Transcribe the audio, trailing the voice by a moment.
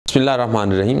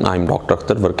Bismillahirrahmanirrahim. I am Dr.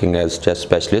 Akhtar working as chest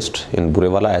specialist in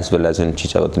Burewala as well as in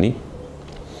Chichawatni.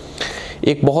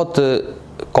 एक बहुत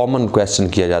common question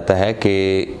किया जाता है कि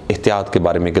एहतियात के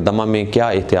बारे में कि दमा में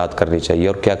क्या एहतियात करनी चाहिए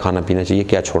और क्या खाना पीना चाहिए,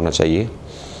 क्या छोड़ना चाहिए।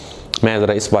 मैं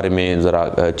ज़रा इस बारे में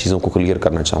ज़रा चीज़ों को क्लियर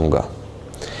करना चाहूँगा।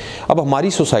 अब हमारी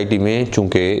सोसाइटी में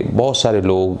चूँकि बहुत सारे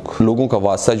लोगों का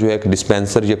वास्ता जो है कि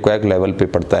डिस्पेंसर या क्वैक लेवल पे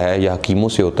पड़ता है या हकीमों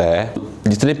से होता है।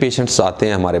 जितने पेशेंट्स आते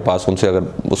हैं हमारे पास उनसे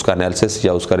अगर उसका एनालिसिस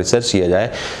या उसका रिसर्च किया जाए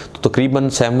तो तकरीबन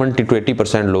 70 to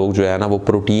 80% लोग जो है ना वो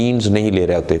प्रोटीन्स नहीं ले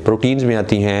रहे होते। प्रोटीन्स में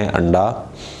आती हैं अंडा,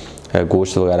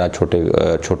 गोश्त वगैरह,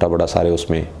 छोटा बड़ा सारे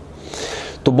उसमें।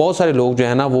 तो बहुत सारे लोग जो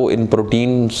है ना वो इन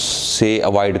प्रोटीन से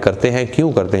अवॉइड करते हैं।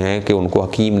 क्यों करते हैं कि उनको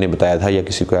हकीम ने बताया था या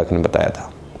किसी क्वैक ने बताया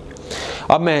था।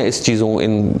 अब मैं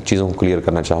इन चीज़ों को क्लियर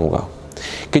करना चाहूँगा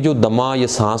कि जो दमा या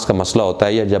सांस का मसला होता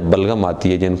है या जब बलगम आती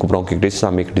है, जिनको ब्रोंकाइटिस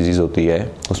नाम एक डिजीज़ होती है,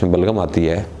 उसमें बलगम आती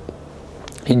है,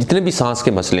 ये जितने भी सांस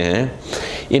के मसले हैं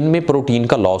इनमें प्रोटीन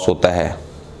का लॉस होता है।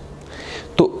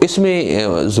 तो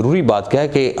इसमें ज़रूरी बात क्या है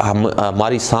कि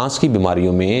हमारी सांस की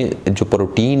बीमारियों में जो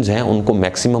प्रोटीन्स हैं उनको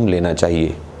मैक्सिमम लेना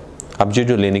चाहिए। अब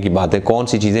जो लेने की बात है, कौन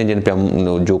सी चीज़ें जिन पे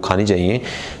हम जो खानी चाहिए,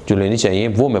 जो लेनी चाहिए,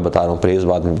 वो मैं बता रहा हूँ, परहेज़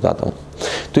बाद में बताता हूँ।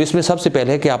 तो इसमें सबसे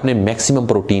पहले है कि आपने मैक्सिमम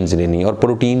प्रोटीन्स लेनी है और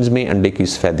प्रोटीन्स में अंडे की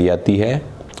सफ़ेदी आती है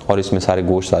और इसमें सारे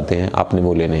गोश्त आते हैं, आपने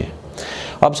वो लेने हैं।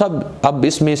 अब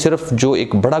इसमें सिर्फ जो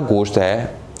एक बड़ा गोश्त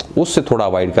है उससे थोड़ा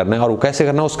अवॉइड करना है और वो कैसे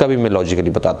करना है उसका भी मैं लॉजिकली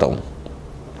बताता हूँ।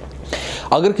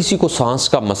 अगर किसी को सांस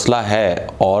का मसला है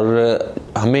और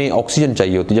हमें ऑक्सीजन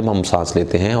चाहिए होती है जब हम सांस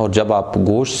लेते हैं, और जब आप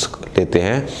गोश्त लेते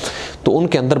हैं तो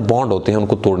उनके अंदर बॉन्ड होते हैं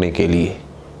उनको तोड़ने के लिए।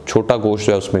 छोटा गोश्त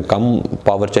है उसमें कम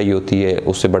पावर चाहिए होती है,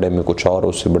 उससे बड़े में कुछ और,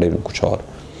 उससे बड़े में कुछ और।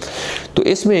 तो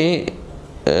इसमें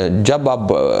जब आप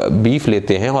बीफ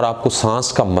लेते हैं और आपको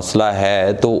सांस का मसला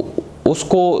है तो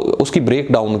उसकी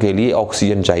ब्रेक डाउन के लिए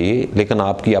ऑक्सीजन चाहिए, लेकिन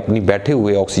आपकी अपनी बैठे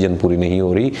हुए ऑक्सीजन पूरी नहीं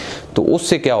हो रही, तो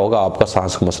उससे क्या होगा, आपका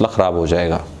सांस का मसला ख़राब हो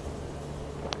जाएगा।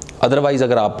 अदरवाइज़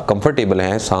अगर आप कंफर्टेबल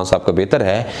हैं, सांस आपका बेहतर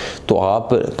है, तो आप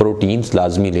प्रोटीन्स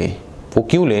लाजमी लें। वो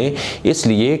क्यों लें?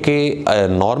 इसलिए कि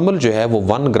नॉर्मल जो है वो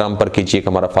 1 ग्राम पर केजी एक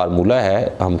हमारा फार्मूला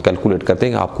है, हम कैलकुलेट करते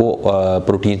हैं कि आपको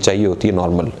प्रोटीन चाहिए होती है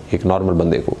नॉर्मल, एक नॉर्मल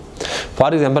बंदे को।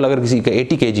 फॉर एग्जांपल अगर किसी का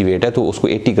 80 kg वेट है तो उसको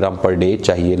 80 ग्राम पर डे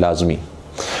चाहिए लाजमी।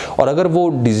 और अगर वो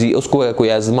उसको कोई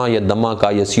अज़मा या दमा का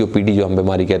या COPD जो हम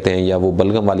बीमारी कहते हैं, या वो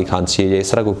बलगम वाली खांसी है या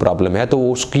इस तरह कोई प्रॉब्लम है, तो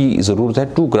उसकी ज़रूरत है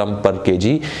 2 ग्राम पर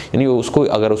केजी। यानी उसको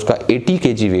अगर उसका 80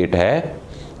 kg वेट है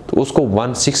तो उसको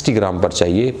 160 ग्राम पर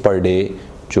चाहिए पर डे,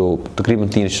 जो तकरीबन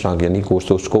 3 श्रांक यानी गोश्त,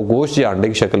 तो उसको गोश्त या अंडे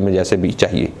की शक्ल में जैसे भी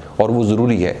चाहिए और वो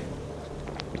ज़रूरी है।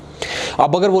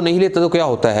 अब अगर वो नहीं लेता तो क्या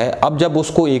होता है, अब जब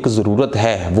उसको एक ज़रूरत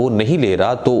है वो नहीं ले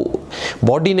रहा तो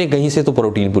बॉडी ने कहीं से तो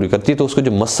प्रोटीन पूरी करती है, तो उसके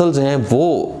जो मसल्स हैं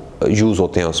वो यूज़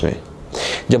होते हैं उसमें।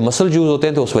 जब मसल यूज़ होते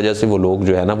हैं तो उस वजह से वो लोग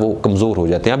जो है ना वो कमज़ोर हो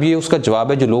जाते हैं। अब ये उसका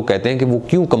जवाब है जो लोग कहते हैं कि वो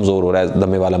क्यों कमज़ोर हो रहा है,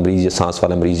 दमे वाला मरीज़ या सांस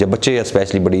वाला मरीज़ या बच्चे, या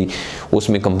स्पेशली बड़ी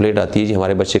उसमें कंप्लेंट आती है कि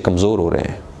हमारे बच्चे कमज़ोर हो रहे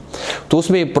हैं। तो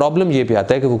उसमें प्रॉब्लम ये पे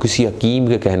आता है कि वो किसी हकीम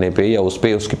के कहने पे या उस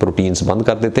पर उसकी प्रोटीन्स बंद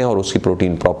कर देते हैं और उसकी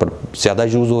प्रोटीन प्रॉपर ज़्यादा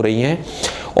यूज़ हो रही हैं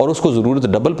और उसको ज़रूरत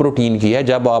डबल प्रोटीन की है।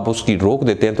 जब आप उसकी रोक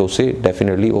देते हैं तो उससे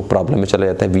डेफिनेटली वो प्रॉब्लम में चला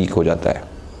जाता है, वीक हो जाता है।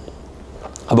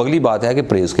 अब अगली बात है कि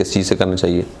परहेज़ किस चीज़ से करना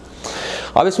चाहिए।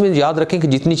 अब इसमें याद रखें कि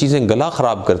जितनी चीज़ें गला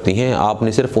ख़राब करती हैं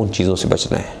आपने सिर्फ उन चीज़ों से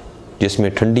बचना है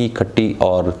जिसमें ठंडी, खट्टी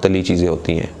और तली चीज़ें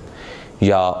होती हैं,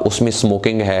 या उसमें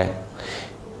स्मोकिंग है,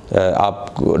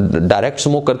 आप डायरेक्ट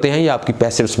स्मोक करते हैं या आपकी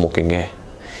पैसिव स्मोकिंग है,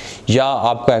 या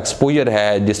आपका एक्सपोजर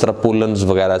है जिस तरह पोलन्स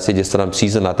वगैरह से, जिस तरह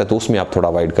सीज़न आता है तो उसमें आप थोड़ा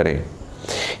अवॉइड करें,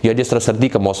 या जिस तरह सर्दी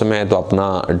का मौसम है तो अपना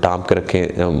ढांप के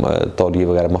रखें तौलिए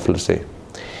वगैरह मफलर से,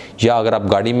 या अगर आप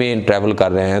गाड़ी में ट्रैवल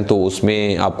कर रहे हैं तो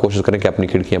उसमें आप कोशिश करें कि अपनी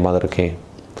खिड़कियाँ बंद रखें,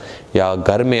 या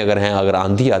घर में अगर हैं, अगर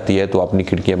आंधी आती है तो अपनी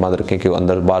खिड़कियाँ बंद रखें कि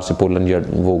अंदर बाहर से पोलन या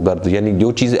वो गर्द यानी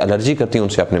जो चीज़ें एलर्जी करती हैं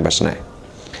उनसे आपने बचना है।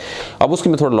 अब उसकी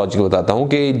मैं थोड़ा लॉजिक बताता हूँ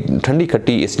कि ठंडी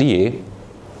खट्टी इसलिए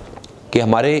कि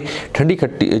हमारे ठंडी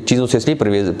खट्टी चीज़ों से इसलिए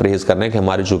परहेज़ करना है कि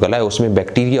हमारे जो गला है उसमें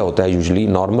बैक्टीरिया होता है, यूजुअली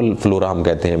नॉर्मल फ्लोरा हम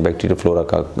कहते हैं, बैक्टीरिया फ्लोरा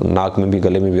का, नाक में भी,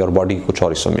 गले में भी और बॉडी के कुछ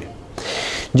और हिस्सों में।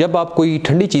 जब आप कोई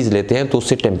ठंडी चीज़ लेते हैं तो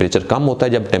उससे टेम्परेचर कम होता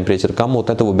है, जब टेम्परेचर कम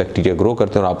होता है तो वो बैक्टीरिया ग्रो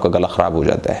करते हैं और आपका गला ख़राब हो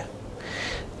जाता है।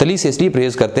 तली से इसलिए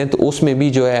परहेज़ करते हैं तो उसमें भी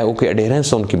जो है उनकी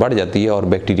एडेरेंस उनकी बढ़ जाती है और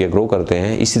बैक्टीरिया ग्रो करते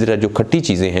हैं। इसी तरह जो खट्टी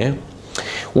चीज़ें हैं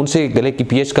उनसे गले की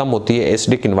pH कम होती है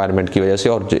एसिडिक इन्वायरमेंट की वजह से,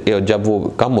 और जब वो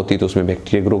कम होती है तो उसमें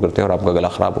बैक्टीरिया ग्रो करते हैं और आपका गला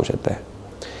ख़राब हो जाता है।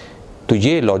 तो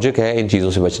ये लॉजिक है इन चीज़ों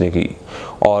से बचने की।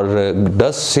 और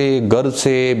डस्ट से, गर्द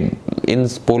से, इन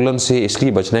पोलन से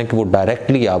इसलिए बचना है कि वो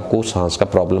डायरेक्टली आपको सांस का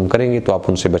प्रॉब्लम करेंगे, तो आप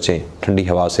उनसे बचें ठंडी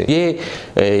हवा से।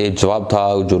 ये जवाब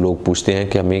था जो लोग पूछते हैं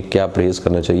कि हमें क्या परहेज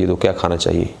करना चाहिए, तो क्या खाना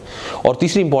चाहिए। और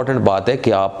तीसरी इंपॉर्टेंट बात है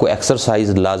कि आपको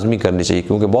एक्सरसाइज लाजमी करनी चाहिए,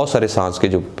 क्योंकि बहुत सारे सांस के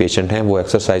जो पेशेंट हैं वो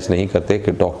एक्सरसाइज नहीं करते,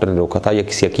 कि डॉक्टर ने रोका था या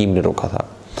किसी हकीम ने रोका था।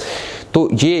 तो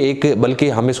ये एक, बल्कि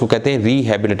हम इसको कहते हैं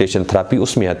रिहैबिलिटेशन थेरेपी,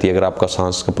 उसमें आती है। अगर आपका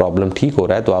सांस का प्रॉब्लम ठीक हो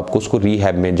रहा है तो आपको उसको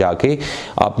रिहैब में जाके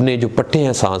अपने जो पट्टे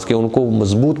हैं सांस के उनको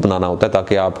मजबूत बनाना होता है,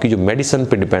 ताकि आपकी जो मेडिसिन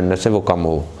पे डिपेंडेंस है वो कम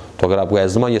हो। तो अगर आपको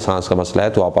एज़मा या सांस का मसला है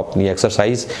तो आप अपनी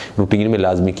एक्सरसाइज रूटीन में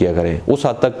लाजमी किया करें, उस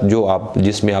हद तक जो आप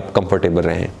जिसमें आप कंफर्टेबल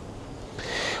रहें।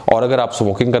 और अगर आप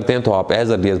स्मोकिंग करते हैं तो आप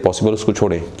एज अर्ली एज पॉसिबल उसको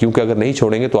छोड़ें, क्योंकि अगर नहीं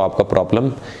छोड़ेंगे तो आपका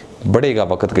प्रॉब्लम बढ़ेगा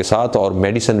वक्त के साथ और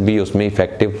मेडिसिन भी उसमें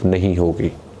इफ़ेक्टिव नहीं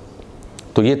होगी।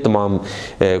 तो ये तमाम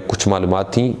कुछ मालूमात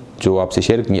थी जो आपसे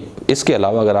शेयर की। इसके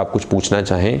अलावा अगर आप कुछ पूछना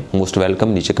चाहें, मोस्ट वेलकम,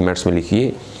 नीचे कमेंट्स में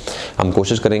लिखिए। हम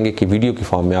कोशिश करेंगे कि वीडियो की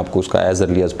फॉर्म में आपको उसका as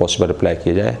early as possible reply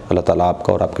किया जाए। अल्लाह ताला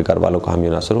आपका और आपके घर वालों का हामी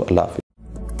नासर हो। अल्लाह हाफ़िज़।